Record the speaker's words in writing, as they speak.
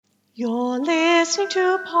You're listening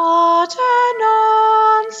to Potter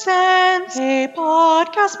Nonsense, a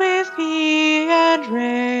podcast with Fee and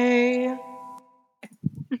Ray.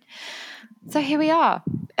 So here we are,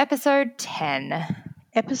 episode 10.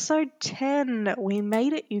 Episode 10. We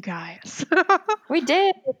made it, you guys. We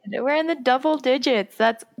did. We're in the double digits.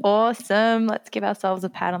 That's awesome. Let's give ourselves a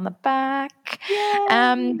pat on the back.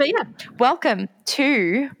 Yay. But yeah, welcome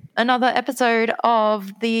to another episode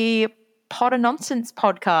of the Potter Nonsense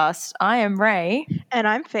podcast. I am Ray. And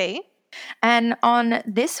I'm Fee. And on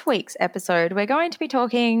this week's episode, we're going to be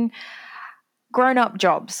talking grown-up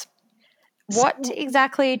jobs. What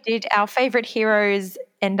exactly did our favorite heroes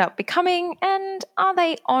end up becoming, and are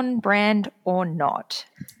they on brand or not?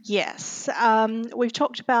 Yes. We've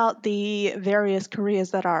talked about the various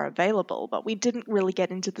careers that are available, but we didn't really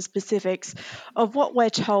get into the specifics of what we're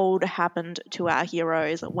told happened to our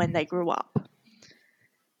heroes when they grew up.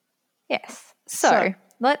 Yes. So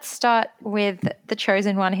let's start with the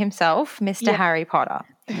chosen one himself, Mr. Harry Potter.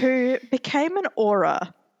 Who became an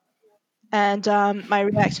aura. And my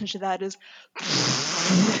reaction to that is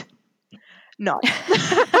no.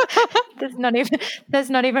 There's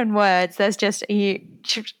not even words. There's just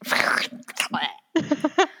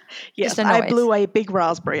Yes, I blew a big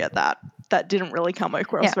raspberry at that. That didn't really come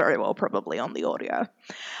across very well, probably on the audio.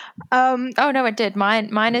 Oh no, it did.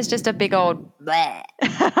 Mine is just a big old bleh.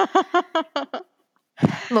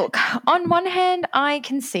 Look, on one hand, I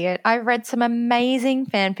can see it. I've read some amazing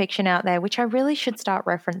fan fiction out there, which I really should start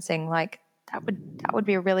referencing. Like that would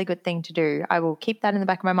be a really good thing to do. I will keep that in the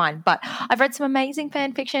back of my mind. But I've read some amazing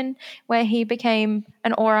fan fiction where he became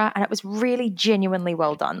an aura, and it was really genuinely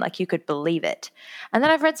well done. Like you could believe it. And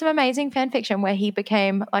then I've read some amazing fan fiction where he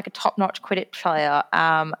became like a top-notch Quidditch player,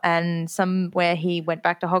 and some where he went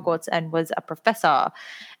back to Hogwarts and was a professor,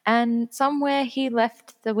 and some where he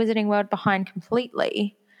left the wizarding world behind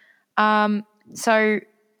completely. So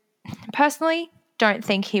personally, don't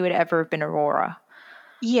think he would ever have been Aurora.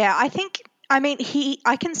 Yeah, I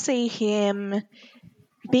can see him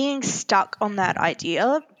being stuck on that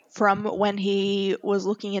idea from when he was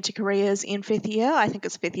looking into careers in fifth year. I think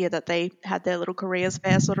it's fifth year that they had their little careers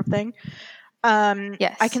fair sort of thing.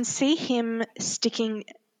 Yes. I can see him sticking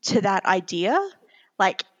to that idea,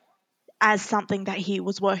 like, as something that he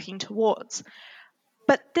was working towards.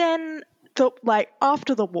 But then,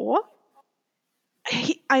 after the war,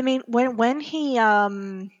 when he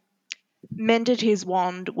mended his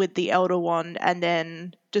wand with the Elder Wand and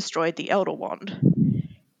then destroyed the Elder Wand,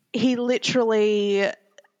 he literally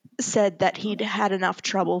said that he'd had enough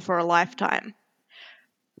trouble for a lifetime.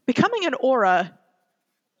 Becoming an aura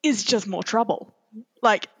is just more trouble.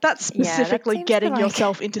 Like, that's specifically getting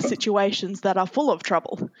yourself into situations that are full of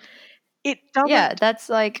trouble. It doesn't... Yeah, that's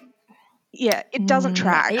like... Yeah, it doesn't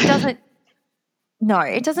track. It doesn't... No,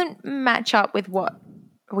 it doesn't match up with what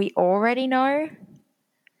we already know.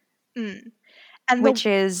 And which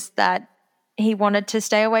is that he wanted to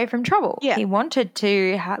stay away from trouble. Yeah. He wanted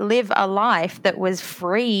to live a life that was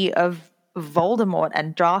free of Voldemort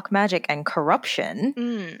and dark magic and corruption.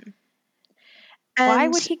 And why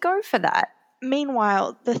would he go for that?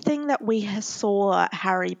 Meanwhile, the thing that we saw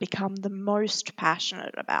Harry become the most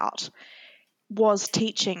passionate about was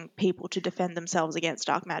teaching people to defend themselves against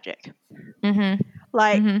dark magic.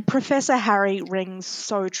 Professor Harry rings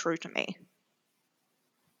so true to me.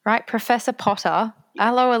 Right, Professor Potter.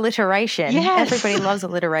 Hello, alliteration. Yes. Everybody loves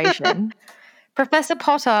alliteration. Professor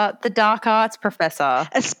Potter, the dark arts professor.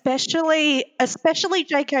 Especially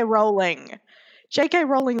J.K. Rowling. J.K.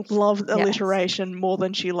 Rowling loves alliteration more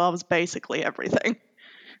than she loves basically everything.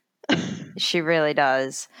 She really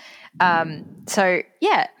does. So,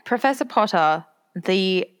 yeah, Professor Potter,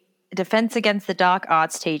 the Defense Against the Dark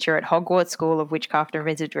Arts teacher at Hogwarts School of Witchcraft and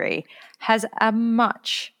Wizardry, has a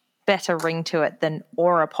much better ring to it than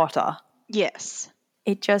Aura Potter. Yes.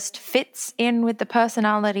 It just fits in with the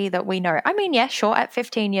personality that we know. I mean, yeah, sure, at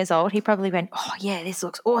 15 years old, he probably went, oh, yeah, this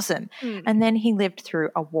looks awesome. And then he lived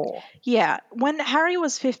through a war. Yeah. When Harry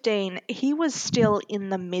was 15, he was still in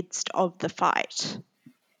the midst of the fight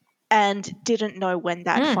and didn't know when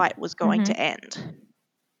that fight was going to end.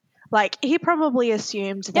 Like, he probably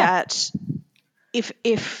assumed that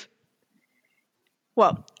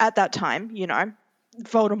well, at that time,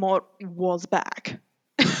 Voldemort was back.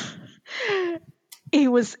 He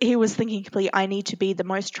was thinking, I need to be the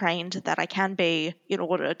most trained that I can be in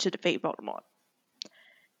order to defeat Voldemort.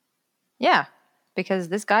 Yeah, because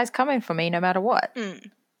this guy's coming for me no matter what.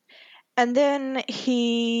 And then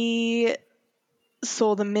he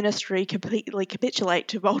saw the Ministry completely capitulate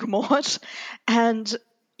to Voldemort, and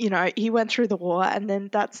he went through the war, and then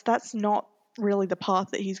that's not really the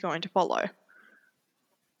path that he's going to follow.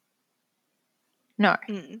 No.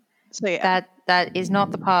 So yeah. That is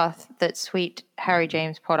not the path that sweet Harry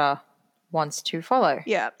James Potter wants to follow.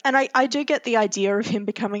 Yeah, and I do get the idea of him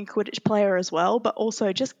becoming a Quidditch player as well, but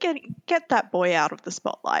also just get that boy out of the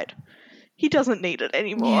spotlight. He doesn't need it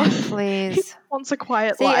anymore. Yeah, please. He wants a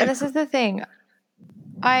quiet See, life. and this is the thing.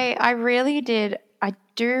 I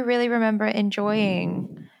do really remember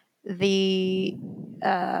enjoying the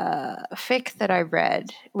fic that I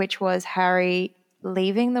read, which was Harry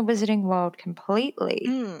leaving the Wizarding World completely.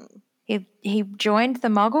 He joined the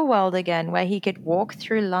Muggle world again, where he could walk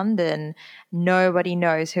through London. Nobody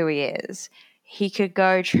knows who he is. He could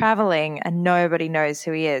go traveling and nobody knows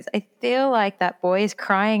who he is. I feel like that boy is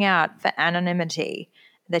crying out for anonymity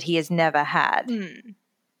that he has never had.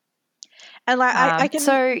 And like I can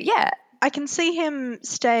I can see him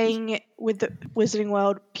staying with the Wizarding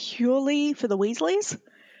World purely for the Weasleys.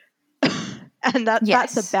 And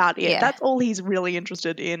that's about it. Yeah. That's all he's really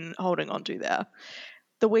interested in holding on to there.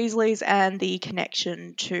 The Weasleys and the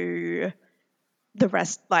connection to the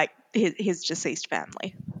rest, like his deceased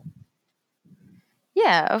family.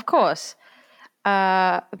 Yeah, of course.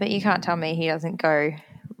 But you can't tell me he doesn't go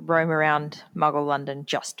roam around Muggle London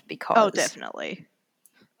just because. Oh, definitely.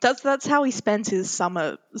 That's how he spends his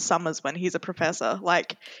summers when he's a professor.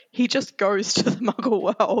 Like, he just goes to the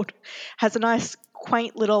Muggle world, has a nice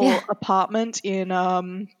quaint little apartment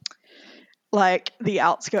in like the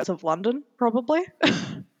outskirts of London, probably.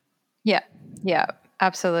 Yeah,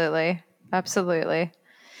 absolutely.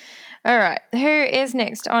 All right, who is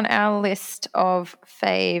next on our list of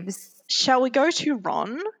faves? Shall we go to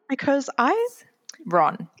Ron? Because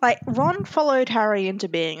Ron followed Harry into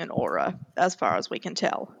being an Auror, as far as we can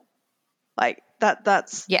tell. Like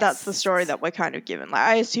that's the story that we're kind of given. Like,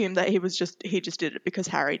 I assume that he just did it because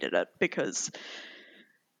Harry did it, because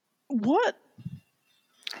what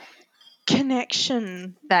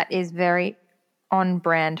connection? That is very on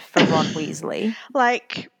brand for Ron Weasley.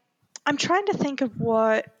 Like, I'm trying to think of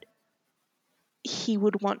what he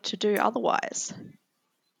would want to do otherwise.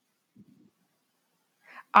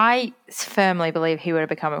 I firmly believe he would have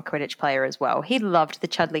become a Quidditch player as well. He loved the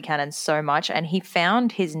Chudley Cannons so much, and he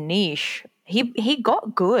found his niche. He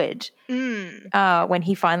got good when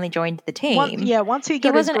he finally joined the team. Once he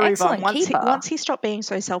got his groove on, keeper. once he stopped being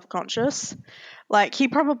so self-conscious, like, he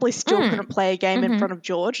probably still couldn't play a game in front of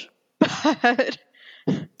George, but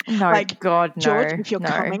no, like, God, no, George, if you're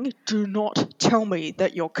coming, do not tell me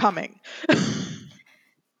that you're coming.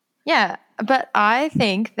 Yeah, but I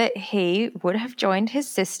think that he would have joined his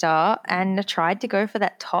sister and tried to go for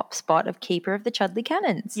that top spot of keeper of the Chudley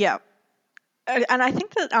Cannons. Yeah. And I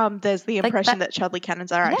think that there's the impression that Chudley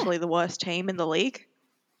Cannons are actually the worst team in the league.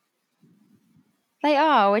 They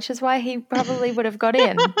are, which is why he probably would have got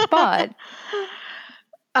in. But,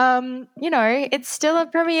 it's still a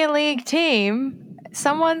Premier League team.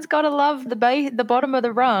 Someone's got to love the bottom of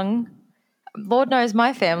the rung. Lord knows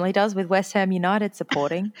my family does, with West Ham United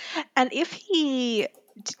supporting. And if he...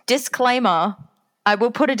 Disclaimer, I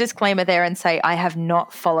will put a disclaimer there and say I have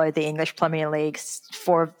not followed the English Premier League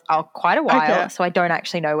for quite a while, so I don't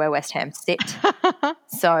actually know where West Ham sit.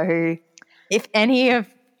 So if any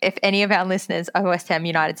of our listeners are West Ham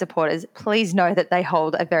United supporters, please know that they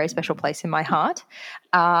hold a very special place in my heart,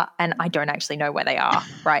 and I don't actually know where they are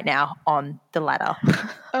right now on the ladder.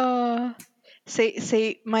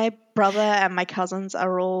 See, my brother and my cousins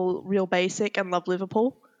are all real basic and love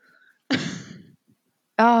Liverpool.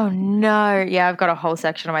 Oh, no. Yeah, I've got a whole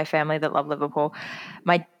section of my family that love Liverpool.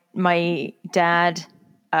 My dad is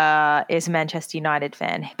a Manchester United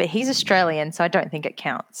fan, but he's Australian, so I don't think it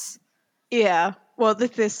counts. Yeah. Well,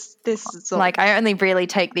 this is... Like, I only really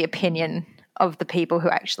take the opinion of the people who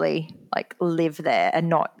actually, like, live there and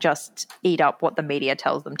not just eat up what the media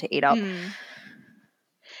tells them to eat up.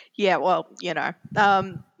 Yeah, well,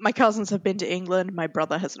 my cousins have been to England. My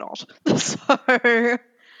brother has not. So...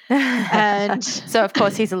 And so, of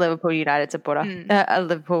course, he's a Liverpool United supporter. A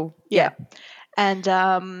Liverpool, yeah. And,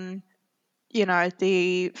 the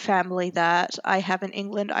family that I have in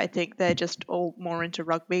England, I think they're just all more into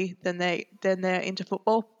rugby than they're into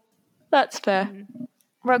football. That's fair.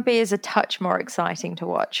 Rugby is a touch more exciting to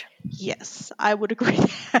watch. Yes, I would agree.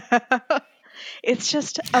 It's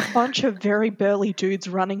just a bunch of very burly dudes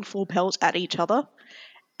running full pelt at each other.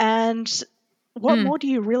 And what more do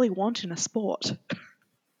you really want in a sport?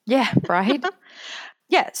 Yeah, right?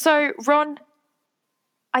 Yeah, so Ron,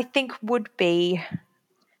 I think, would be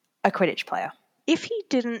a Quidditch player. If he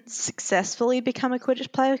didn't successfully become a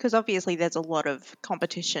Quidditch player, because obviously there's a lot of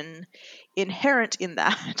competition inherent in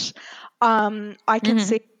that, I can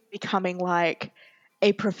see him becoming like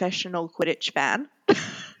a professional Quidditch fan.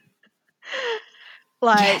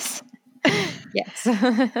 Yes. Yes.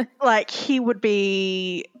 Like, he would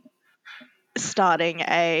be starting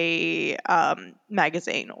a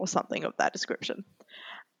magazine or something of that description.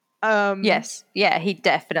 Yes. Yeah, he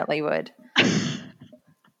definitely would.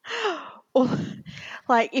 Or,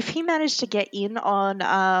 like, if he managed to get in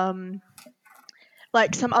on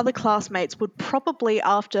like, some other classmates would probably,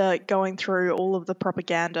 after going through all of the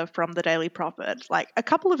propaganda from the Daily Prophet, like, a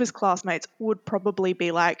couple of his classmates would probably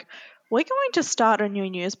be like, we're going to start a new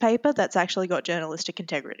newspaper that's actually got journalistic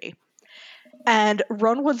integrity. And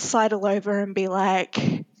Ron would sidle over and be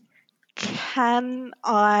like, can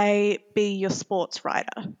I be your sports writer?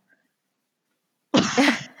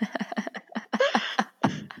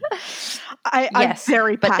 I'm Yes,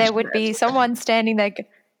 very but there passionate. would be someone standing there.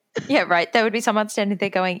 Yeah, right. There would be someone standing there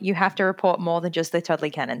going, you have to report more than just the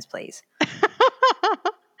Toddly Cannons, please.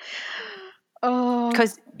 Oh,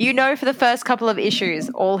 Because for the first couple of issues,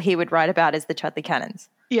 all he would write about is the Chudley Cannons.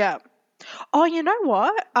 yeah. Oh, you know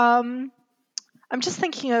what? I'm just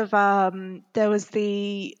thinking of there was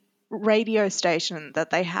the radio station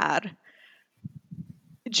that they had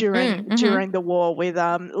during the war with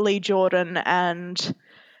Lee Jordan and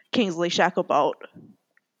Kingsley Shacklebolt.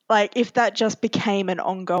 Like, if that just became an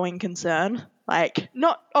ongoing concern, like,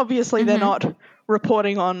 not obviously they're not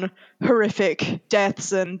reporting on horrific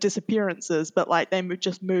deaths and disappearances, but like they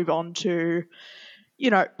just move on to,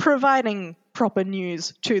 providing proper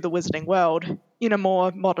news to the Wizarding world in a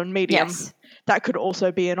more modern medium. Yes. That could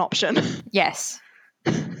also be an option. Yes.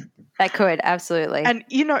 That could, absolutely. And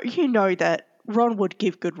you know that Ron would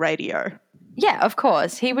give good radio. Yeah, of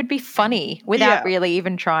course. He would be funny without really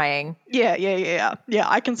even trying. Yeah. Yeah,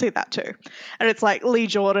 I can see that too. And it's like Lee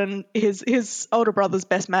Jordan, his older brother's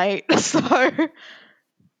best mate. So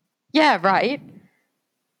Yeah, right.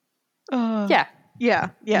 Yeah.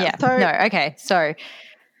 So No, okay. So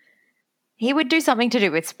he would do something to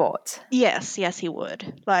do with sports. yes, he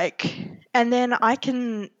would. Like, and then I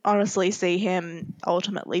can honestly see him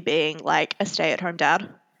ultimately being like a stay-at-home dad.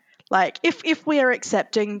 Like, if we are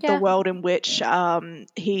accepting the world in which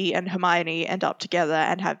he and Hermione end up together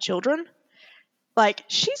and have children, like,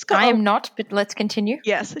 she's got. I am not, but let's continue.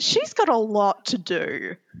 Yes, she's got a lot to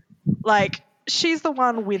do. Like, she's the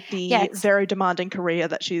one with the very demanding career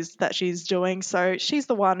that she's doing, so she's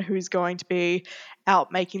the one who's going to be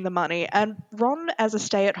out making the money. And Ron, as a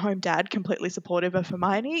stay-at-home dad, completely supportive of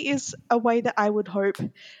Hermione, is a way that I would hope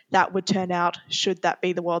that would turn out, should that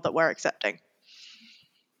be the world that we're accepting.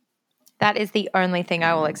 That is the only thing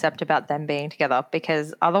I will accept about them being together,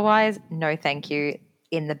 because otherwise, no thank you,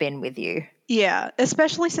 in the bin with you. Yeah,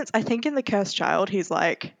 especially since I think in The Cursed Child, he's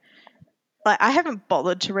like I haven't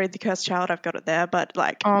bothered to read The Cursed Child. I've got it there, but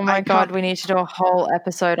like, oh my God, we need to do a whole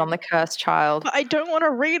episode on The Cursed Child. But I don't want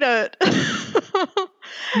to read it.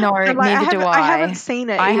 No, neither do I. I haven't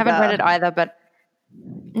seen it I either. haven't read it either, but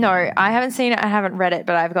no, I haven't seen it. I haven't read it,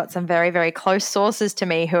 but I've got some very, very close sources to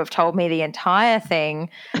me who have told me the entire thing,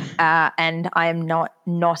 and I am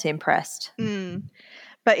not impressed.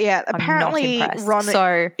 But yeah, apparently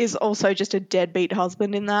Ron is also just a deadbeat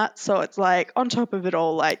husband in that. So it's like, on top of it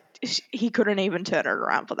all, like, he couldn't even turn it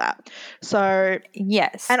around for that. So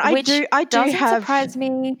yes, and I do surprise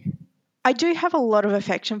me. I do have a lot of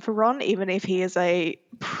affection for Ron, even if he is a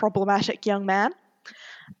problematic young man.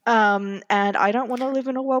 And I don't want to live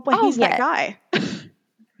in a world where he's that guy.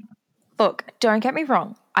 Look, don't get me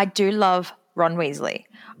wrong. I do love Ron Weasley.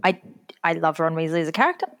 I love Ron Weasley as a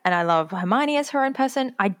character, and I love Hermione as her own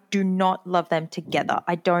person. I do not love them together.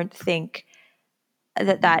 I don't think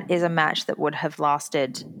that is a match that would have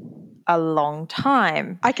lasted a long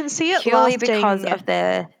time. I can see it purely because of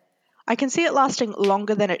their. I can see it lasting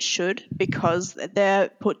longer than it should because they're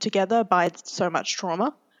put together by so much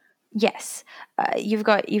trauma. Yes, you've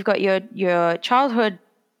got your childhood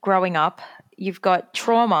growing up. You've got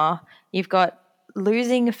trauma. You've got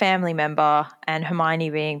losing a family member and Hermione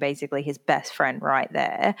being basically his best friend right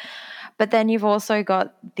there. But then you've also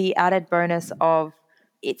got the added bonus of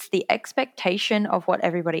it's the expectation of what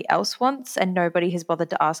everybody else wants and nobody has bothered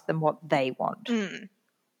to ask them what they want.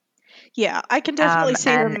 Yeah, I can definitely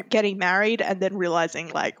see them getting married and then realizing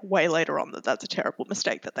like way later on that that's a terrible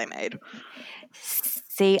mistake that they made.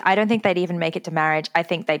 See, I don't think they'd even make it to marriage. I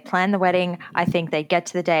think they'd plan the wedding. I think they'd get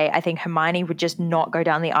to the day. I think Hermione would just not go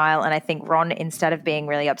down the aisle. And I think Ron, instead of being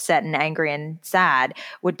really upset and angry and sad,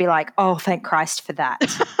 would be like, oh, thank Christ for that.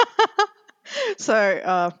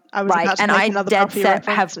 So I was about to make another Buffy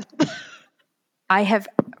reference.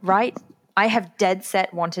 I have dead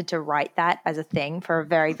set wanted to write that as a thing for a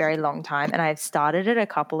very, very long time. And I've started it a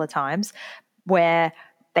couple of times where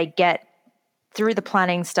they get through the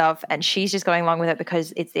planning stuff, and she's just going along with it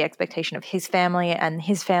because it's the expectation of his family, and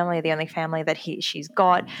his family are the only family that she's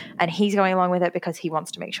got, and he's going along with it because he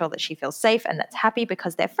wants to make sure that she feels safe and that's happy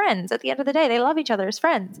because they're friends. At the end of the day, they love each other as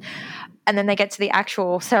friends. And then they get to the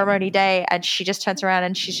actual ceremony day, and she just turns around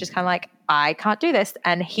and she's just kind of like, I can't do this.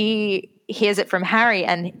 And he hears it from Harry,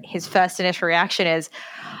 and his first initial reaction is,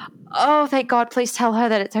 oh, thank God, please tell her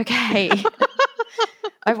that it's okay.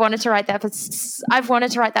 I've wanted to write that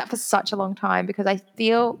for such a long time, because I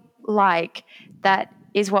feel like that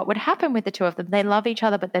is what would happen with the two of them. They love each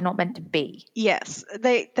other, but they're not meant to be. Yes,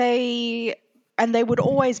 they would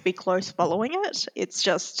always be close following it. It's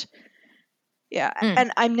just, yeah.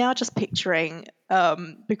 And I'm now just picturing,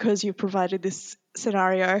 because you provided this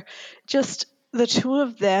scenario, just the two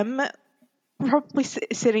of them probably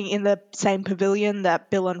sitting in the same pavilion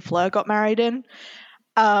that Bill and Fleur got married in.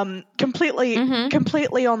 Completely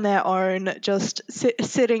on their own, just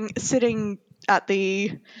sitting at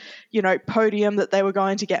the, podium that they were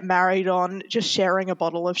going to get married on, just sharing a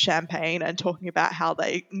bottle of champagne and talking about how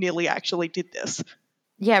they nearly actually did this.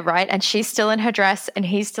 Yeah, right. And she's still in her dress and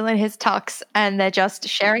he's still in his tux, and they're just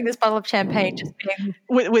sharing this bottle of champagne, just being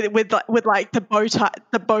with like the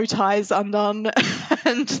bow ties undone,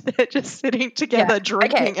 and they're just sitting together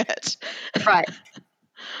drinking it. Right.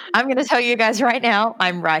 I'm going to tell you guys right now,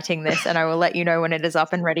 I'm writing this, and I will let you know when it is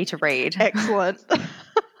up and ready to read. Excellent.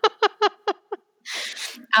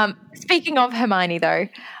 Speaking of Hermione, though,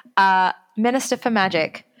 Minister for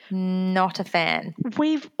Magic, not a fan.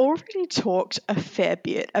 We've already talked a fair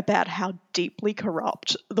bit about how deeply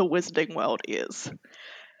corrupt the Wizarding world is.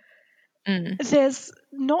 There's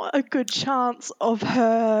not a good chance of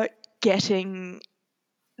her getting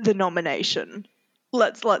the nomination.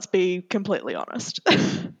 Let's be completely honest.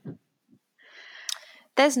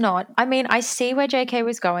 There's not. I mean, I see where JK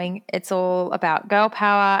was going. It's all about girl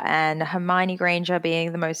power and Hermione Granger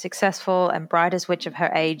being the most successful and brightest witch of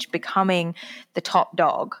her age, becoming the top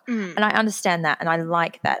dog. And I understand that, and I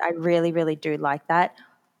like that. I really, really do like that.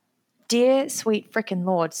 Dear sweet frickin'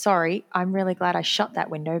 Lord, sorry, I'm really glad I shut that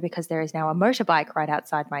window, because there is now a motorbike right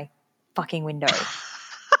outside my fucking window.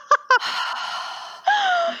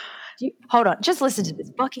 Hold on, just listen to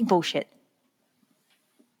this fucking bullshit.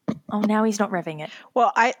 Oh, now he's not revving it.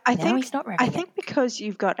 Well, I think he's not revving I think because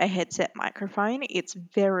you've got a headset microphone, it's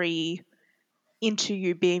very into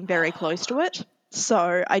you being very close to it.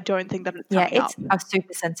 So I don't think that it's coming up. Yeah, it's a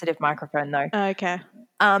super sensitive microphone though. Okay.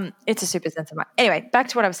 It's a super sensitive Anyway, back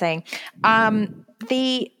to what I was saying. I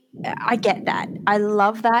get that. I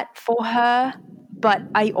love that for her, but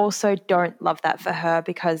I also don't love that for her,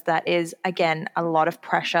 because that is, again, a lot of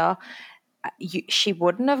pressure. She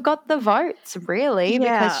wouldn't have got the votes, really,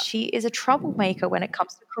 because she is a troublemaker when it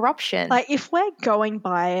comes to corruption. Like, if we're going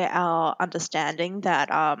by our understanding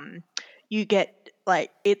that you get,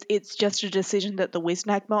 like, it's just a decision that the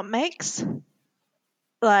Wisnagbot makes,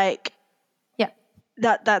 like,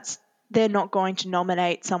 that's they're not going to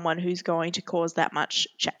nominate someone who's going to cause that much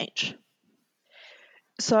change.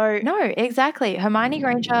 So no, exactly. Hermione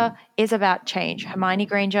Granger is about change. Hermione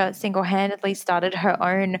Granger single-handedly started her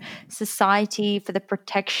own society for the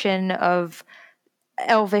protection of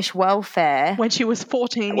elvish welfare when she was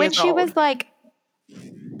 14 years old. When she was like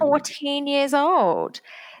 14 years old.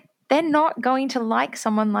 They're not going to like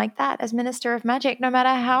someone like that as Minister of Magic, no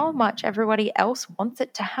matter how much everybody else wants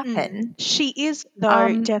it to happen. She is,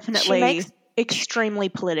 though, definitely extremely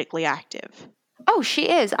politically active. Oh, she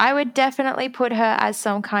is. I would definitely put her as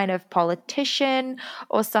some kind of politician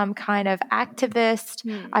or some kind of activist.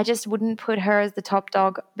 I just wouldn't put her as the top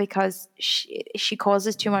dog, because she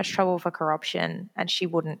causes too much trouble for corruption, and she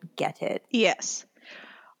wouldn't get it. Yes.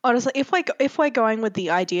 Honestly, if we're going with the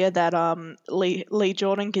idea that Lee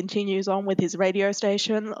Jordan continues on with his radio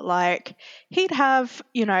station, like, he'd have,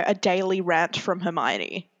 a daily rant from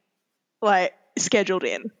Hermione, like, scheduled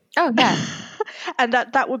in. Oh yeah. And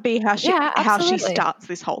that would be how she starts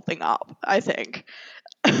this whole thing up, I think.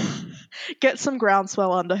 Get some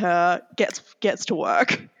groundswell under her, gets to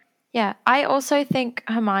work. Yeah, I also think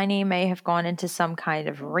Hermione may have gone into some kind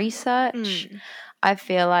of research. I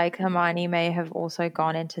feel like Hermione may have also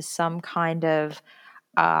gone into some kind of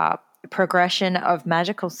progression of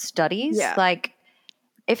magical studies. Yeah. Like,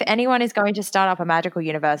 if anyone is going to start up a magical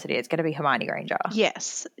university, it's going to be Hermione Granger.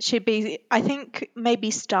 Yes. She'd be, I think,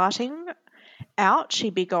 maybe starting out,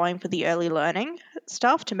 she'd be going for the early learning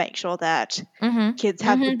stuff to make sure that kids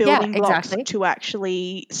have the building blocks to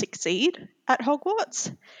actually succeed at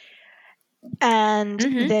Hogwarts. And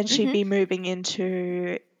then she'd be moving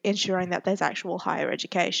into ensuring that there's actual higher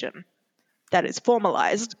education that is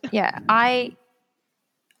formalized. Yeah, I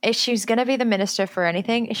if she's going to be the minister for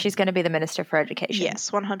anything, she's going to be the minister for education.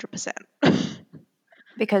 Yes, 100%.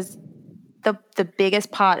 Because the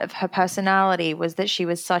biggest part of her personality was that she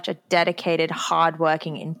was such a dedicated,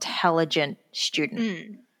 hardworking, intelligent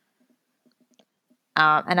student.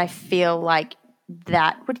 And I feel like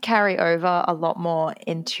that would carry over a lot more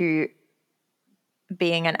into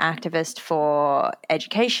being an activist for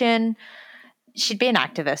education. She'd be an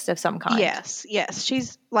activist of some kind. Yes.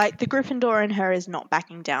 She's like, the Gryffindor in her is not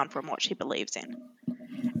backing down from what she believes in.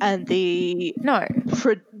 And the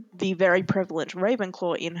very prevalent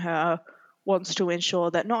Ravenclaw in her wants to ensure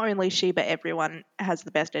that not only she but everyone has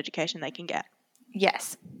the best education they can get.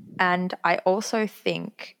 Yes. And I also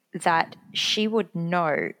think that she would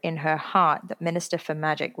know in her heart that Minister for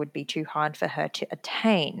Magic would be too hard for her to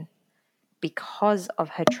attain because of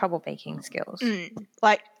her troublemaking skills.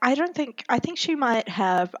 Like, I think she might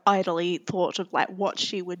have idly thought of like what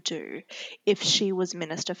she would do if she was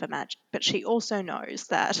Minister for Magic, but she also knows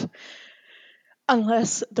that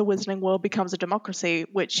unless the Wizarding World becomes a democracy,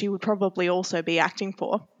 which she would probably also be acting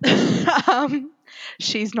for,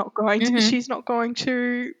 she's not going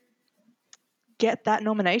to get that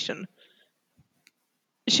nomination.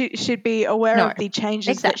 She'd be aware of the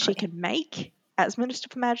changes that she can make as Minister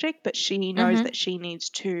for Magic, but she knows that she needs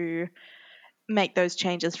to make those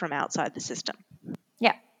changes from outside the system.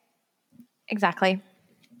 Yeah, exactly.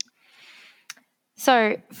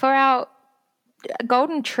 So for our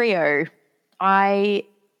golden trio, I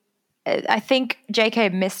think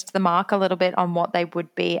JK missed the mark a little bit on what they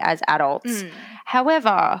would be as adults.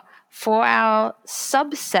 However, for our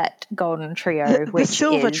subset golden trio, which the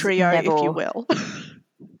silver is trio, Neville, if you will.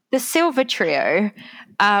 The silver trio,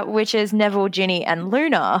 which is Neville, Ginny, and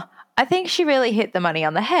Luna, I think she really hit the money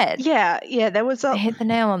on the head. Yeah, there was a... hit the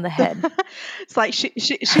nail on the head. It's like she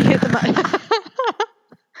hit the money.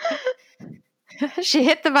 She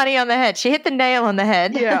hit the money on the head. She hit the nail on the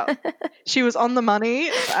head. Yeah, she was on the money.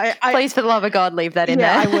 Please, for the love of God, leave that in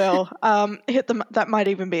there. Yeah, I will. That might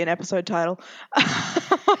even be an episode title.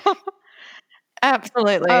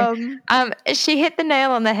 Absolutely. She hit the nail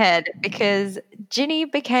on the head because Ginny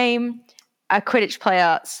became a Quidditch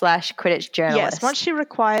player / Quidditch journalist.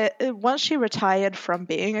 Yes, once she retired from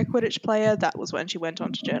being a Quidditch player, that was when she went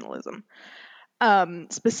on to journalism.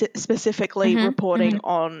 Specifically reporting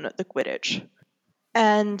on the Quidditch.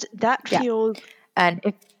 And that feels... And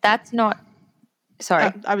if that's not...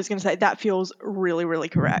 Sorry. I was going to say, that feels really, really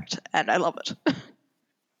correct, and I love it.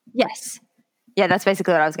 Yes. Yeah, that's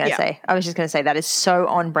basically what I was going to say. I was just going to say that is so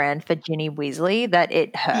on brand for Ginny Weasley that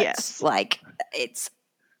it hurts. Yes. Like, it's...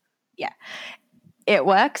 Yeah. It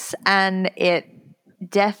works, and it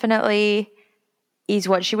definitely is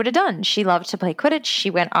what she would have done. She loved to play Quidditch. She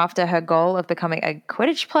went after her goal of becoming a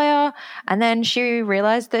Quidditch player, and then she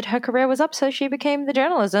realized that her career was up, so she became the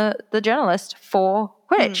journalist for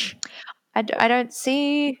Quidditch. I don't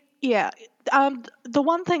see... Yeah. The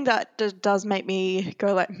one thing that does make me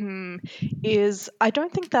go like, is I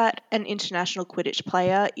don't think that an international Quidditch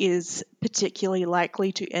player is particularly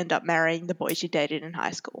likely to end up marrying the boy she dated in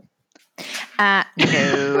high school. No.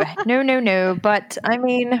 But, I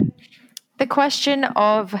mean, the question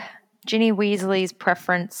of Ginny Weasley's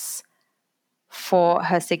preference for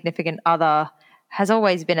her significant other has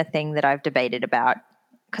always been a thing that I've debated about.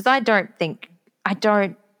 Because I don't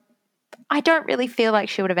really feel like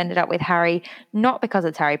she would have ended up with Harry, not because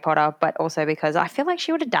it's Harry Potter, but also because I feel like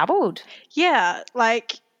she would have dabbled. Yeah,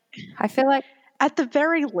 like... I feel like... At the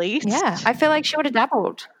very least... Yeah, I feel like she would have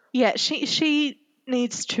dabbled. Yeah, she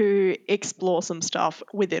needs to explore some stuff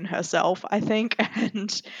within herself, I think.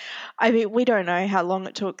 And, I mean, we don't know how long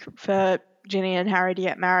it took for Ginny and Harry to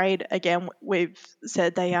get married. Again, we've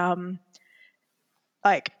said they...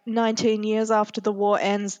 like 19 years after the war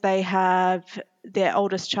ends, they have... Their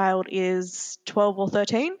oldest child is 12 or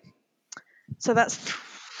 13. So that's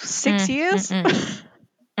 6 years.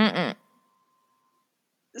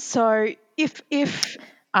 So if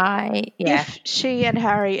she and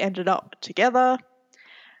Harry ended up together,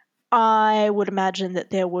 I would imagine that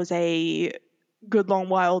there was a good long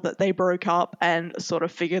while that they broke up and sort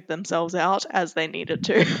of figured themselves out as they needed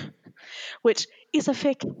to, which is a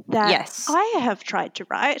fic that I have tried to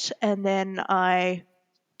write, and then I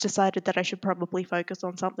decided that I should probably focus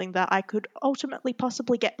on something that I could ultimately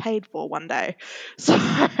possibly get paid for one day. So...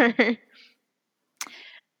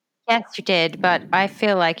 Yes, you did, but I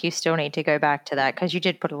feel like you still need to go back to that because you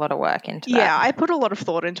did put a lot of work into that. Yeah, I put a lot of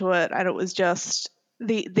thought into it, and it was just...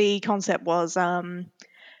 The concept was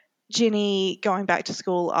Ginny going back to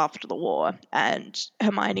school after the war, and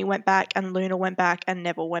Hermione went back, and Luna went back, and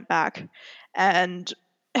Neville went back, and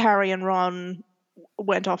Harry and Ron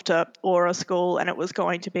went off to Aura school, and it was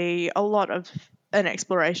going to be a lot of an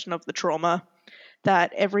exploration of the trauma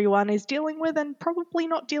that everyone is dealing with and probably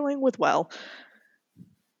not dealing with well.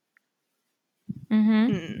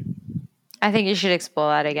 I think you should explore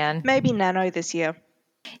that again. Maybe Nano this year.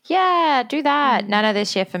 Yeah, do that. Nano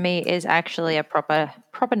this year for me is actually a proper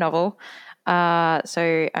novel.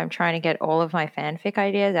 So I'm trying to get all of my fanfic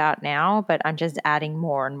ideas out now, but I'm just adding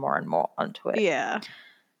more and more and more onto it. Yeah.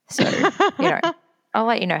 So, I'll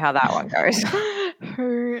let you know how that one goes.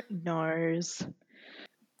 Who knows?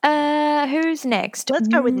 Who's next? Let's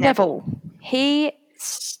go with Neville.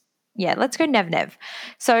 Let's go Nev.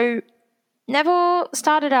 So Neville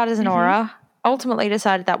started out as an aura, ultimately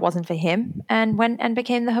decided that wasn't for him, and went and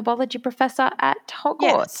became the herbology professor at Hogwarts,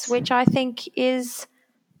 Yes. which I think is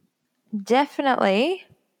definitely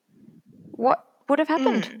what would have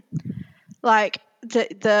happened. Like,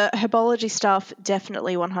 the herbology stuff,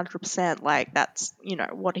 definitely 100%. Like, that's,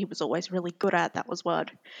 what he was always really good at. That was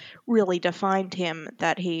what really defined him,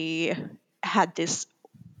 that he had this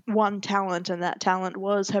one talent, and that talent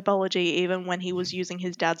was herbology, even when he was using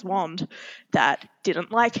his dad's wand that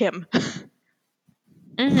didn't like him.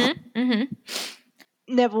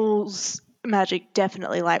 Neville's magic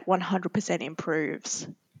definitely, like, 100% improves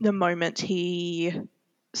the moment he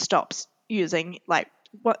stops using, like,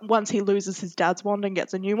 once he loses his dad's wand and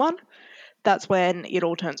gets a new one. That's when it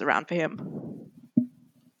all turns around for him.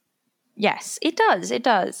 Yes, it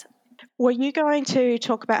does. Were you going to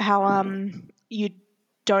talk about how you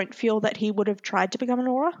don't feel that he would have tried to become an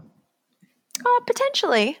aura? Oh,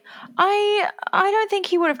 potentially. I don't think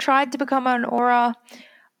he would have tried to become an aura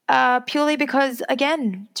purely because,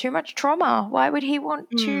 again, too much trauma. Why would he want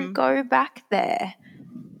to go back there?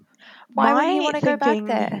 Why would he want to go back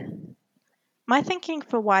there? My thinking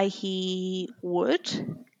for why he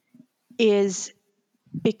would is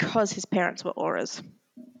because his parents were auras.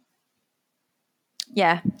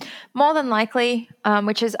 Yeah, more than likely,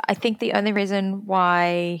 which is, I think, the only reason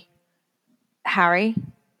why Harry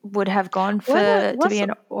would have gone to be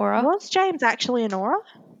an aura. Was James actually an aura?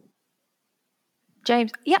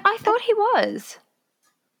 James, yeah, I thought he was.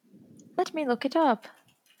 Let me look it up.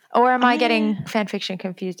 Or am I getting fanfiction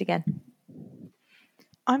confused again?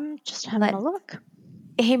 I'm just having a look.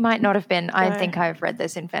 He might not have been. I think I've read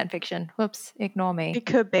this in fanfiction. Whoops, ignore me. It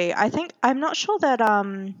could be. I'm not sure that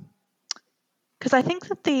because I think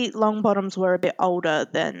that the Longbottoms were a bit older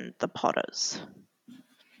than the Potters.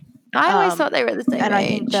 I always thought they were the same age. And I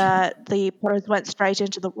think that the Potters went straight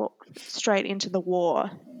into the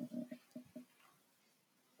war.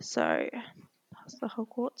 So that's the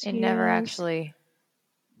Hogwarts. It never actually.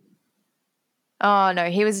 Oh no,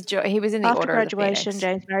 he was in the after Order graduation. of the Phoenix.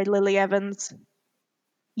 James married Lily Evans.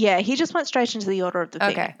 Yeah, he just went straight into the Order of the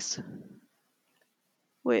Phoenix.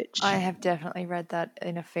 Which I have definitely read that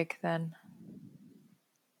in a fic then.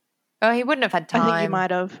 Oh, he wouldn't have had time. I think you might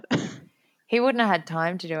have. He wouldn't have had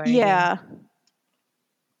time to do anything. Yeah.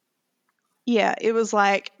 Yeah, it was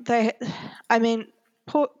like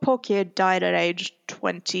poor kid died at age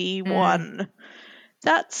 21.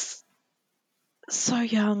 That's so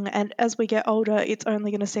young, and as we get older, it's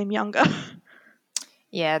only going to seem younger.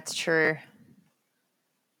 Yeah, it's true.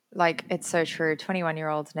 Like, it's so true.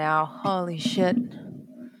 21-year-olds now. Holy shit.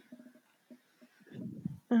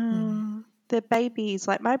 They're babies.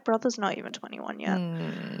 Like, my brother's not even 21 yet.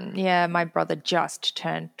 Yeah, my brother just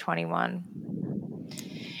turned 21.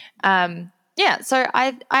 Yeah, so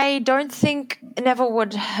I don't think Neville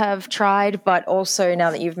would have tried, but also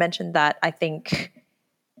now that you've mentioned that, I think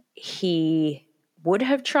he would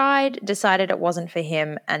have tried, decided it wasn't for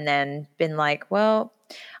him, and then been like, well,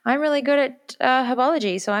 I'm really good at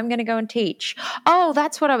herbology, so I'm going to go and teach. Oh,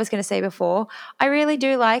 that's what I was going to say before. I really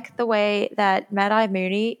do like the way that Mad-Eye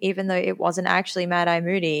Moody, even though it wasn't actually Mad-Eye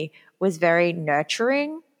Moody, was very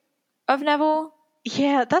nurturing of Neville.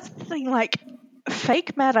 Yeah, that's the thing. Like,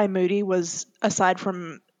 fake Mad-Eye Moody was, aside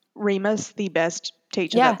from Remus, the best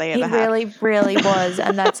teacher that they ever had. Yeah, he really was,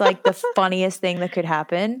 and that's like the funniest thing that could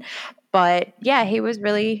happen. But yeah, he was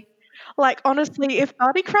really... Like, honestly, if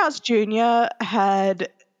Barty Crouch Jr. had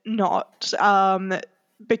not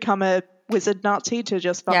become a wizard Nazi to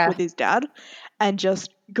just fuck with his dad and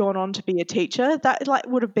just gone on to be a teacher, that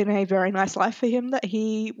would have been a very nice life for him that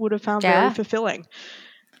he would have found very fulfilling.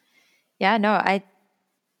 Yeah, no,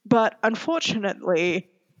 But unfortunately,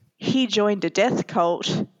 he joined a death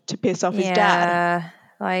cult to piss off his dad.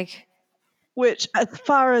 Like... Which, as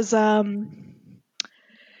far as... there's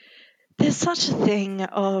such a thing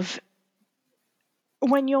of...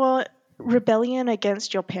 when you're rebellion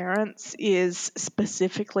against your parents is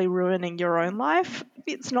specifically ruining your own life,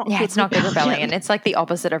 it's not good it's not good rebellion. It's like the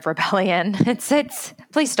opposite of rebellion. It's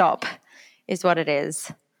please stop is what it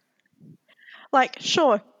is. Like,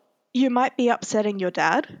 sure, you might be upsetting your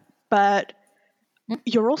dad, but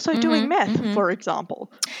you're also doing meth, for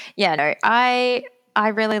example. Yeah, no, I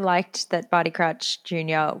really liked that Barty Crouch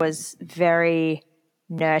Jr. was very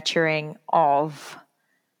nurturing of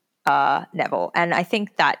Neville, and I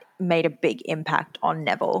think that made a big impact on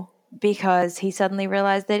Neville because he suddenly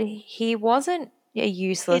realized that he wasn't a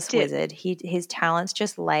useless wizard. His talents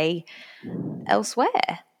just lay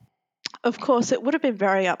elsewhere. Of course, it would have been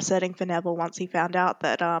very upsetting for Neville once he found out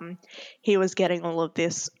that he was getting all of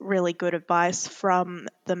this really good advice from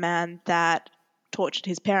the man that tortured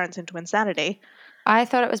his parents into insanity. I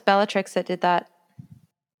thought it was Bellatrix that did that.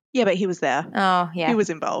 Yeah, but he was there. Oh, yeah. He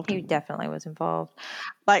was involved. He definitely was involved.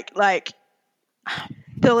 Like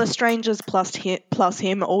the Lestrangers plus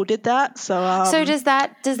him all did that. So so does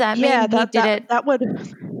that mean he did it that would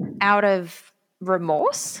out of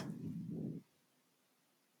remorse?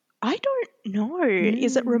 I don't know.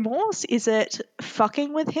 Is it remorse? Is it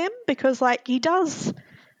fucking with him? Because like he does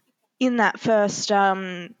in that first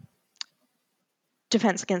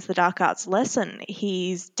Defense Against the Dark Arts lesson,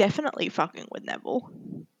 he's definitely fucking with Neville.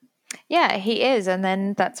 Yeah, he is, and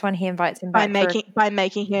then that's when he invites him back by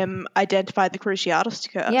making him identify the Cruciatus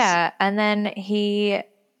curse. Yeah, and then he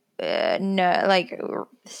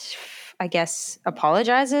I guess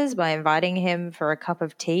apologizes by inviting him for a cup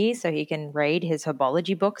of tea so he can raid his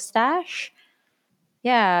herbology book stash.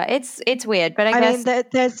 Yeah, it's weird, but I guess mean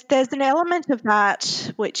there's an element of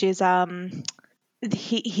that which is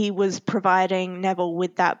he was providing Neville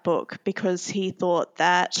with that book because he thought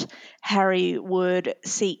that Harry would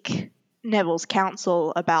seek Neville's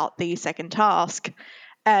counsel about the second task,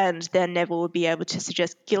 and then Neville would be able to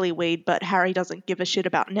suggest gillyweed, but Harry doesn't give a shit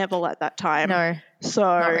about Neville at that time. No, so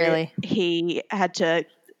not really. He had to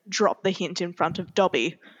drop the hint in front of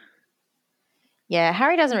Dobby. Yeah,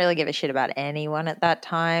 Harry doesn't really give a shit about anyone at that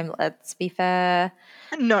time, let's be fair.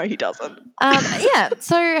 No, he doesn't. Yeah,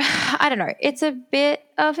 so I don't know. It's a bit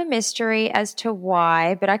of a mystery as to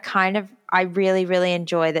why, but I really, really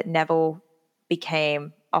enjoy that Neville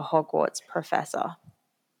became a Hogwarts professor.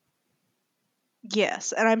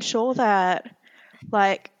 Yes, and I'm sure that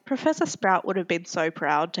like Professor Sprout would have been so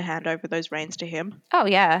proud to hand over those reins to him. Oh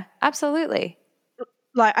yeah, absolutely.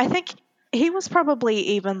 Like I think he was probably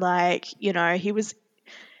even like, he was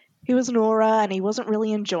an aura and he wasn't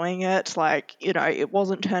really enjoying it. Like, it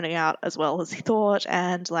wasn't turning out as well as he thought.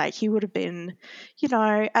 And like, he would have been,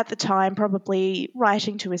 at the time, probably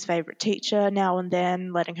writing to his favorite teacher now and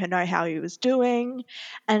then, letting her know how he was doing.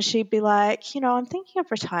 And she'd be like, I'm thinking of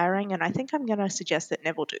retiring and I think I'm going to suggest that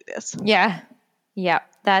Neville do this. Yeah. Yeah.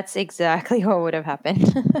 That's exactly what would have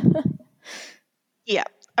happened. Yeah.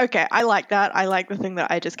 Okay. I like that. I like the thing that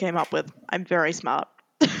I just came up with. I'm very smart.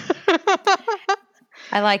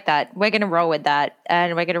 I like that. We're going to roll with that.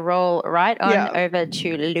 And we're going to roll right on over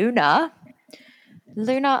to Luna.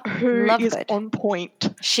 Luna Who Lovegood. Is on point.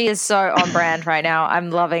 She is so on brand right now. I'm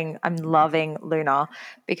loving Luna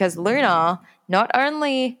because Luna not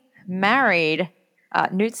only married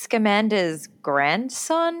Newt Scamander's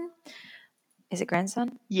grandson. Is it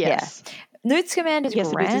grandson? Yes. Yeah. Newt Scamander's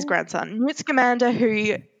Yes, it is his grandson. Newt Scamander,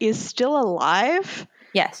 who is still alive.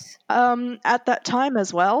 Yes. At that time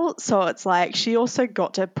as well. So it's like she also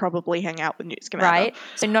got to probably hang out with Newt Scamander. Right.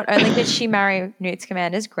 So not only did she marry Newt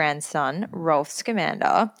Scamander's grandson, Rolf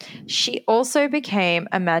Scamander, she also became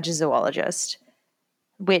a magizoologist,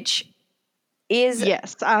 which is...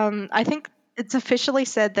 Yes. I think it's officially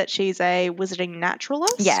said that she's a wizarding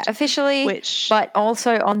naturalist. Yeah, officially, but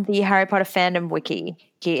also on the Harry Potter fandom wiki,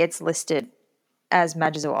 it's listed as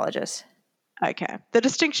magizoologist. Okay. The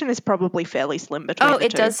distinction is probably fairly slim between the two. Oh,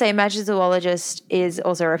 it does say magizoologist is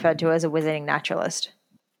also referred to as a wizarding naturalist.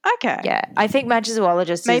 Okay. Yeah. I think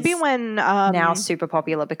magizoologist maybe is when now super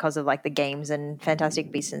popular because of like the games and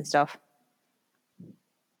Fantastic Beasts and stuff.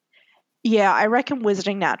 Yeah, I reckon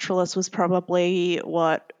wizarding naturalist was probably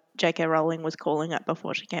what J.K. Rowling was calling it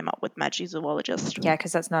before she came up with magizoologist. Yeah,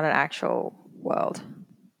 because that's not an actual word.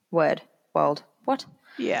 What?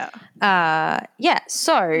 Yeah. Yeah,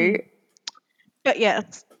 so... But yeah,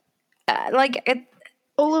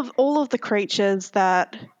 all of the creatures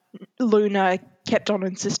that Luna kept on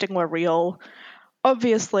insisting were real,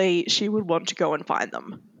 obviously she would want to go and find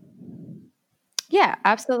them. Yeah,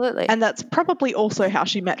 absolutely. And that's probably also how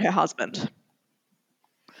she met her husband.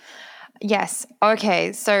 Yes.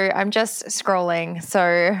 Okay. So I'm just scrolling.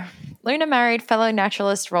 So Luna married fellow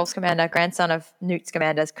naturalist Rolf Scamander, grandson of Newt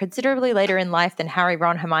Scamander, considerably later in life than Harry,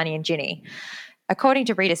 Ron, Hermione, and Ginny. According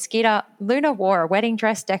to Rita Skeeter, Luna wore a wedding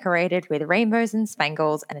dress decorated with rainbows and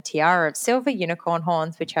spangles and a tiara of silver unicorn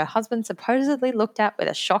horns, which her husband supposedly looked at with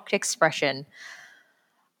a shocked expression.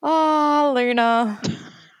 Oh, Luna.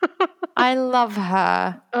 I love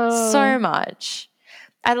her so much.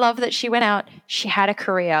 I love that she went out, she had a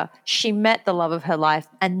career, she met the love of her life,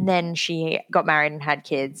 and then she got married and had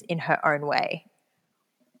kids in her own way.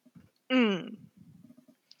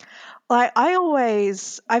 Like I've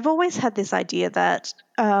always had this idea that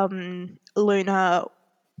Luna,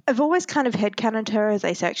 I've always kind of headcanoned her as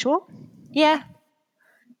asexual, Yeah.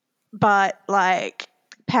 but like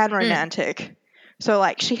pan-romantic. So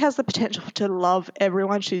like she has the potential to love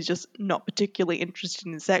everyone. She's just not particularly interested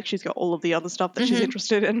in sex. She's got all of the other stuff that she's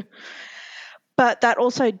interested in. But that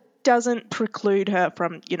also doesn't preclude her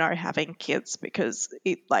from, having kids because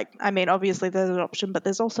obviously there's an option, but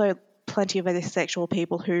there's also plenty of asexual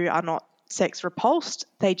people who are not sex repulsed.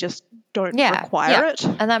 They just don't require it.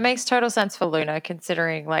 And that makes total sense for Luna,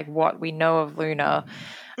 considering like what we know of Luna.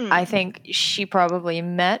 I think she probably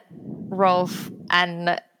met Rolf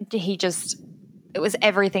and it was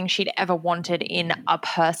everything she'd ever wanted in a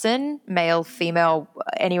person, male, female,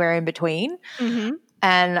 anywhere in between.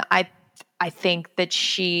 And I think that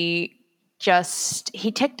he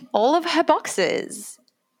ticked all of her boxes.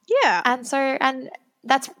 Yeah. And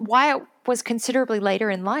that's why it was considerably later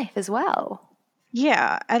in life as well.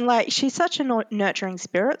 Yeah. And like she's such a nurturing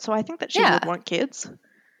spirit, so I think that she would want kids.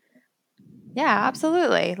 Yeah,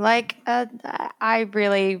 absolutely. Like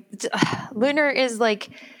Luna is like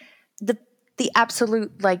the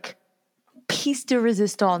absolute like piece de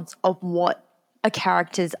resistance of what a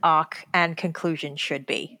character's arc and conclusion should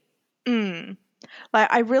be.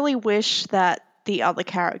 Like I really wish that the other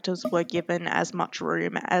characters were given as much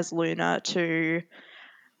room as Luna to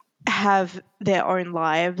have their own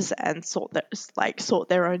lives and sort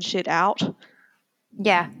their own shit out.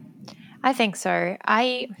 Yeah, I think so.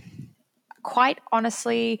 I quite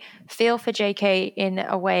honestly feel for JK in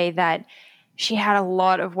a way that she had a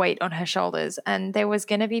lot of weight on her shoulders and there was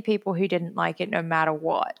going to be people who didn't like it no matter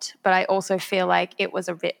what. But I also feel like it was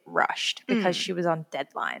a bit rushed because she was on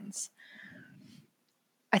deadlines.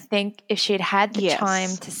 I think if she'd had the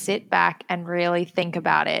time to sit back and really think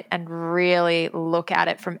about it and really look at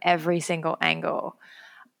it from every single angle,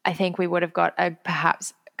 I think we would have got a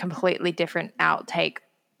perhaps completely different outlook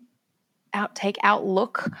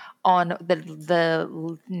on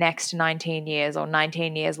the next 19 years or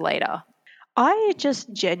 19 years later. I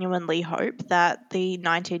just genuinely hope that the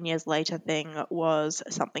 19 years later thing was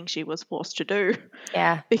something she was forced to do.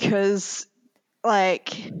 Yeah. Because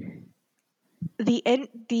like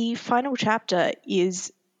the final chapter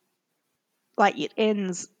is like it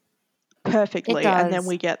ends perfectly and then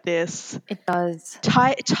we get this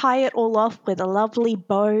tie it all off with a lovely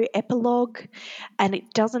bow epilogue and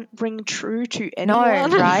it doesn't ring true to anyone.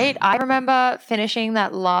 No, right? I remember finishing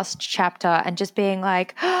that last chapter and just being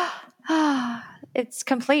like, it's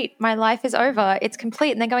complete. My life is over. It's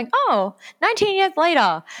complete. And then going, 19 years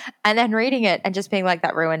later. And then reading it and just being like,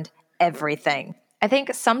 that ruined everything. I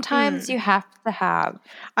think sometimes you have to have.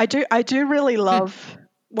 I do really love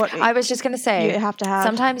what I was just going to say. You have to have.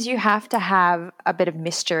 Sometimes you have to have a bit of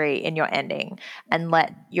mystery in your ending and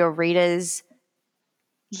let your readers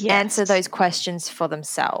answer those questions for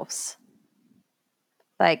themselves.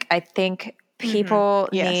 Like, I think people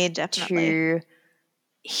need to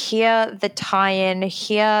hear the tie-in,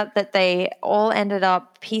 hear that they all ended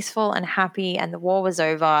up peaceful and happy and the war was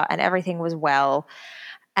over and everything was well,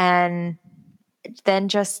 and then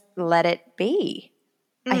just let it be.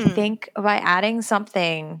 I think by adding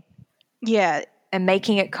something and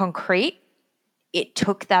making it concrete, it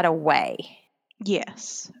took that away.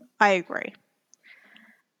 Yes, I agree.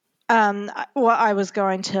 What I was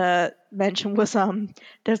going to mention was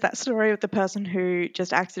there's that story of the person who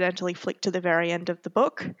just accidentally flicked to the very end of the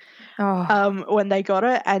book when they got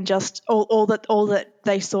it, and just all that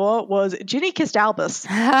they saw was Ginny kissed Albus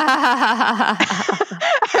and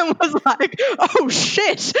was like, oh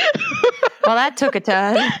shit. Well, that took a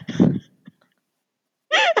turn.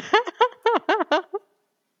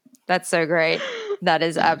 That's so great. That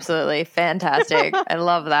is absolutely fantastic. I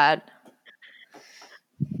love that.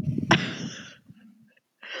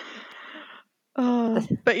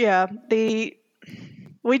 But yeah,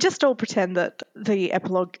 we just all pretend that the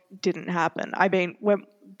epilogue didn't happen. I mean,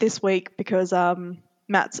 this week because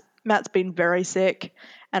Matt's been very sick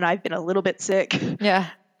and I've been a little bit sick. Yeah.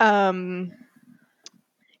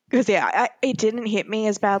 Because it didn't hit me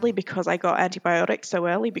as badly because I got antibiotics so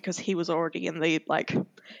early because he was already in the like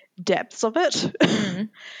depths of it.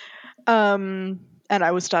 Mm. And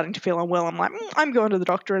I was starting to feel unwell. I'm like, I'm going to the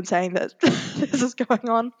doctor and saying that this is going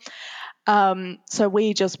on. So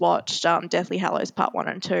we just watched Deathly Hallows Part 1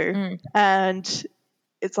 and 2, and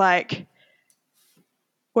it's like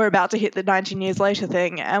we're about to hit the 19 years later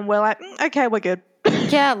thing, and we're like, okay, we're good.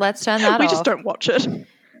 Yeah, let's turn that off. We just don't watch it.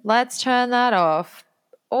 Let's turn that off.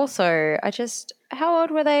 Also, how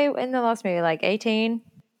old were they in the last movie? Like 18?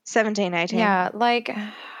 17, 18. Yeah, like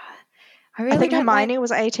I really I think don't Hermione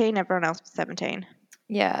was 18, everyone else was 17.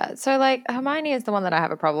 Yeah, so like Hermione is the one that I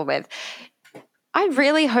have a problem with. I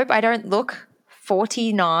really hope I don't look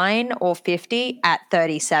 49 or 50 at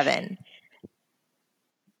 37.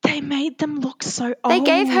 They made them look so old. They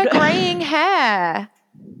gave her graying hair.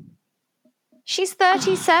 She's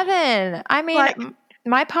 37. I mean, Like-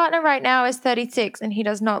 my partner right now is 36 and he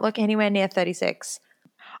does not look anywhere near 36.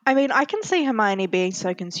 I mean, I can see Hermione being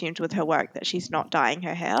so consumed with her work that she's not dyeing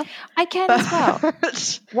her hair. I can as well.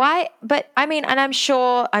 Why? But I mean, and I'm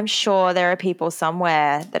sure there are people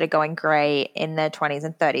somewhere that are going grey in their 20s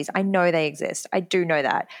and 30s. I know they exist. I do know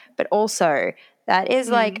that. But also, that is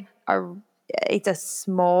like it's a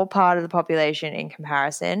small part of the population in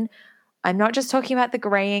comparison. I'm not just talking about the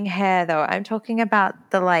graying hair though. I'm talking about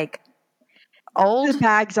the like old the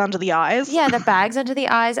bags under the eyes. Yeah, the bags under the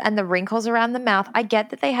eyes and the wrinkles around the mouth. I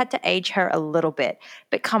get that they had to age her a little bit,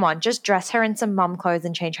 but come on, just dress her in some mum clothes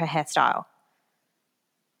and change her hairstyle.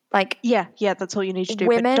 Like, yeah, that's all you need to do.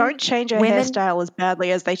 Women- but don't change her women- hairstyle as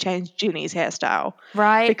badly as they changed Ginny's hairstyle.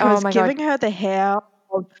 right? Because Oh my giving god. her the hair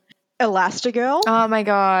of Elastigirl, Oh my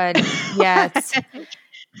god. Yes.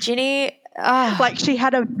 Ginny. like she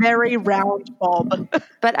had a very round bob.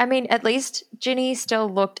 But I mean, at least Ginny still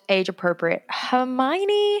looked age appropriate.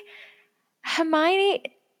 Hermione,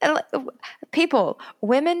 people,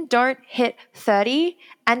 women don't hit 30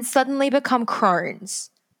 and suddenly become crones.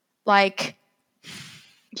 Like,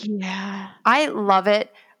 Yeah. I love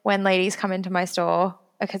it when ladies come into my store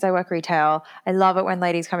because I work retail. I love it when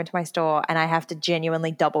ladies come into my store and I have to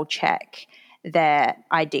genuinely double check their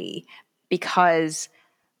ID because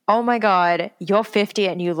oh my God, you're 50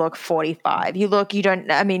 and you look 45. You're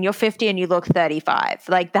 50 and you look 35.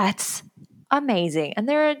 Like that's amazing. And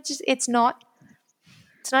it's not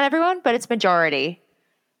everyone, but it's majority.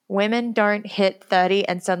 Women don't hit 30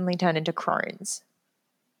 and suddenly turn into crones.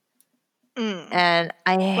 And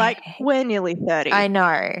we're nearly 30. I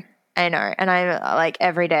know. And I like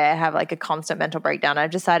every day I have like a constant mental breakdown. I've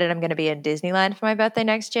decided I'm going to be in Disneyland for my birthday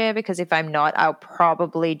next year because if I'm not, I'll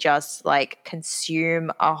probably just like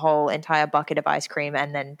consume a whole entire bucket of ice cream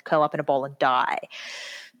and then curl up in a ball and die.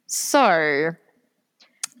 So,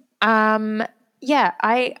 yeah,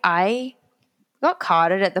 I got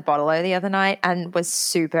carded at the Bottle-O the other night and was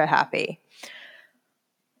super happy.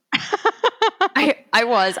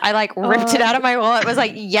 I like ripped it out of my wallet. Was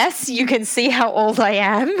like, yes, you can see how old I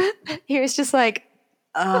am. He was just like,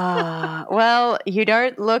 well, you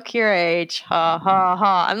don't look your age. Ha ha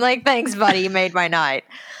ha. I'm like, thanks, buddy. You made my night.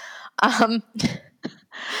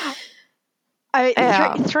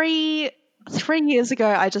 Three years ago,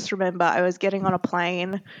 I just remember I was getting on a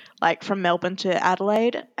plane like from Melbourne to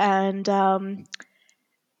Adelaide, and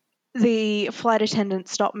the flight attendant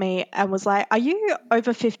stopped me and was like, "Are you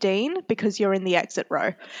over 15? Because you're in the exit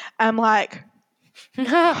row." I'm like,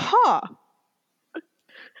 huh.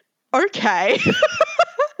 Okay.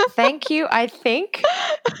 Thank you, I think.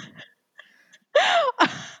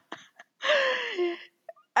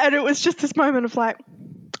 And it was just this moment of like,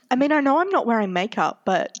 I mean, I know I'm not wearing makeup,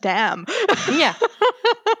 but damn. Yeah.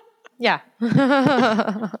 Yeah.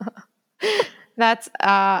 That's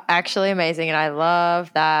actually amazing, and I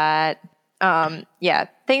love that. Yeah,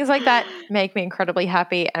 things like that make me incredibly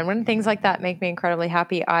happy, and when things like that make me incredibly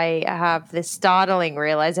happy, I have this startling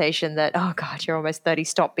realization that, oh God, you're almost 30,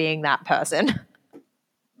 stop being that person.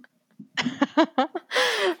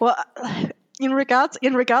 Well, in regards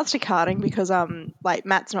to carding, because like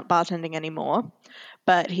Matt's not bartending anymore,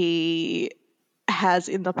 but he has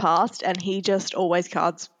in the past, and he just always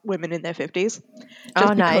cards women in their 50s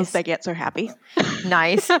just because they get so happy.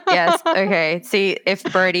 Nice. Yes. Okay. See, if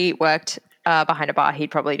Brody worked behind a bar,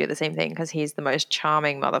 he'd probably do the same thing because he's the most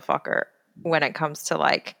charming motherfucker when it comes to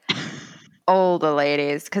like older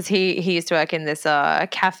ladies, because he used to work in this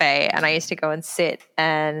cafe, and I used to go and sit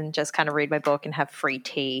and just kind of read my book and have free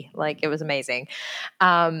tea. Like it was amazing.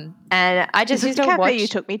 And I just used to cafe watch. You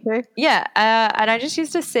took me to. Yeah, and I just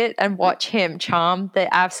used to sit and watch him charm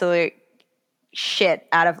the absolute shit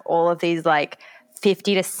out of all of these like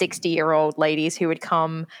 50 to 60-year-old ladies who would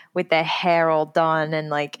come with their hair all done and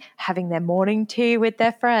like having their morning tea with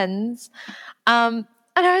their friends. And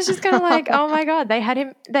I was just kind of like, oh my God,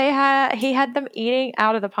 he had them eating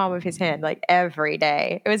out of the palm of his hand like every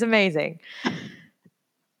day. It was amazing.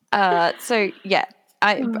 So yeah,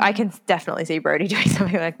 I can definitely see Brody doing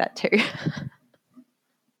something like that too.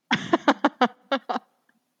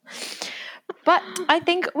 But I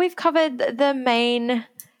think we've covered the main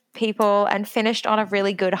people and finished on a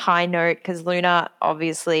really good high note because Luna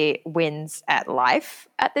obviously wins at life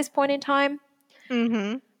at this point in time.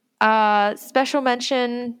 Mm-hmm. Special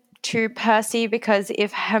mention to Percy because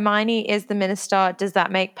if Hermione is the minister, does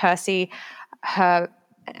that make Percy her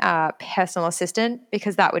personal assistant?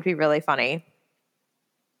 Because that would be really funny.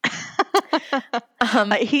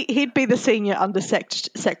 He'd be the senior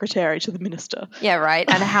secretary to the minister. Yeah, right.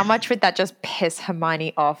 And how much would that just piss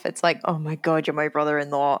Hermione off? It's like, oh my God, you're my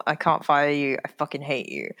brother-in-law. I can't fire you. I fucking hate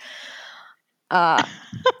you.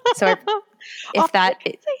 So if I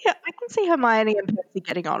can see Hermione and Percy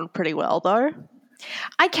getting on pretty well, though.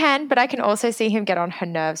 I can, but I can also see him get on her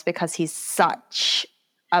nerves because he's such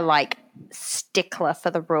a like stickler for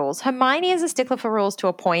the rules. Hermione is a stickler for rules to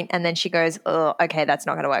a point, and then she goes, "Oh, okay, that's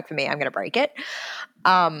not going to work for me. I'm going to break it."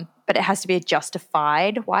 But it has to be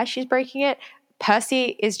justified why she's breaking it.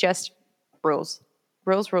 Percy is just rules.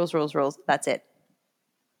 That's it.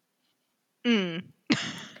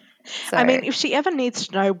 So, I mean, if she ever needs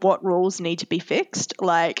to know what rules need to be fixed,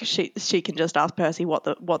 like she can just ask Percy what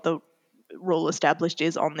the rule established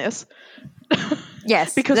is on this.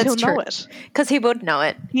 Yes, because that's he'll true. know it. Because he would know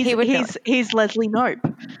it. He's Leslie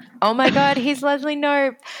Knope. Oh my God, he's Leslie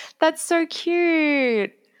Knope. That's so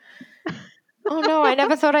cute. Oh no, I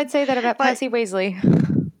never thought I'd say that about Percy Weasley.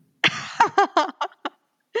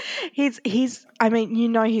 he's I mean, you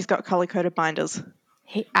know he's got color-coded binders.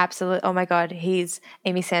 He absolutely, oh my God, he's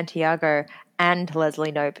Amy Santiago and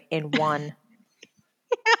Leslie Knope in one.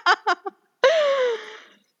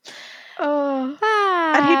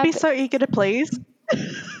 And he'd be so eager to please.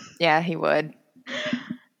 Yeah, he would.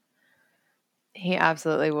 He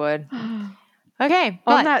absolutely would. Okay.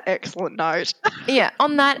 On that excellent note. Yeah,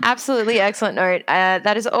 on that absolutely excellent note,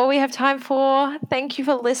 that is all we have time for. Thank you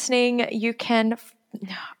for listening. You can...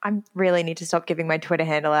 I really need to stop giving my Twitter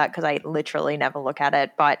handle out because I literally never look at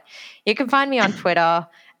it. But you can find me on Twitter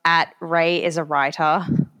at Ray is a writer.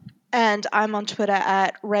 And I'm on Twitter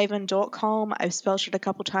at raven.com. I've spelled it a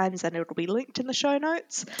couple times and it'll be linked in the show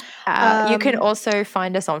notes. You can also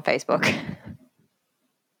find us on Facebook.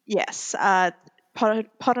 Yes.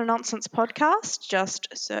 Potter Nonsense Podcast.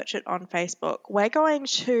 Just search it on Facebook. We're going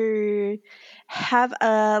to have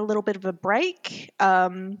a little bit of a break.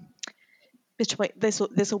 Between this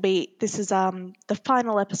is the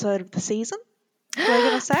final episode of the season. We're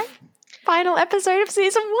going to say final episode of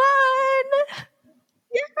season 1.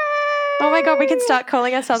 Yay! Oh my God, we can start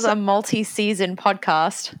calling ourselves a multi-season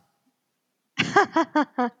podcast.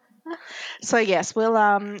 So yes,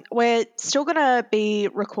 we're still going to be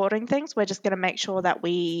recording things. We're just going to make sure that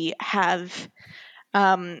we have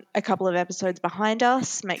a couple of episodes behind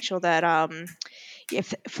us. Make sure that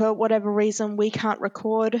if for whatever reason we can't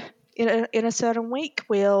record in a certain week,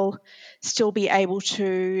 we'll still be able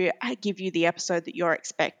to give you the episode that you're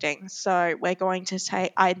expecting. So we're going to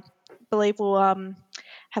take, I believe we'll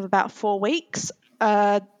have about 4 weeks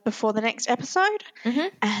before the next episode,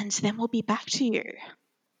 and then we'll be back to you.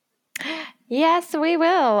 Yes, we will.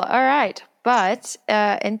 All right. But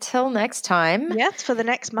until next time. Yes, for the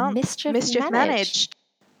next month. Mischief managed.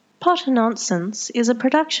 Potter Nonsense is a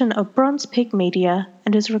production of Bronze Pig Media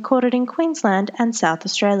and is recorded in Queensland and South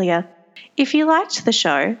Australia. If you liked the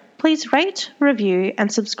show, please rate, review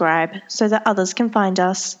and subscribe so that others can find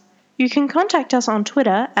us. You can contact us on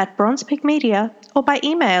Twitter at bronzepigmedia or by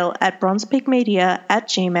email at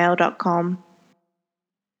bronzepigmedia@gmail.com.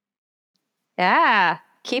 Yeah.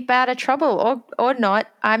 Keep out of trouble or not.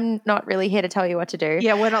 I'm not really here to tell you what to do.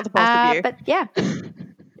 Yeah, we're not the boss of you. But yeah.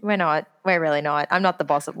 We're not. We're really not. I'm not the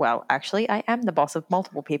boss of, well, actually, I am the boss of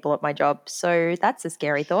multiple people at my job. So that's a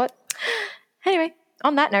scary thought. Anyway,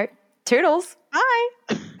 on that note, toodles. Bye.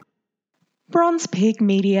 Bronze Pig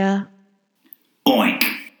Media. Oink.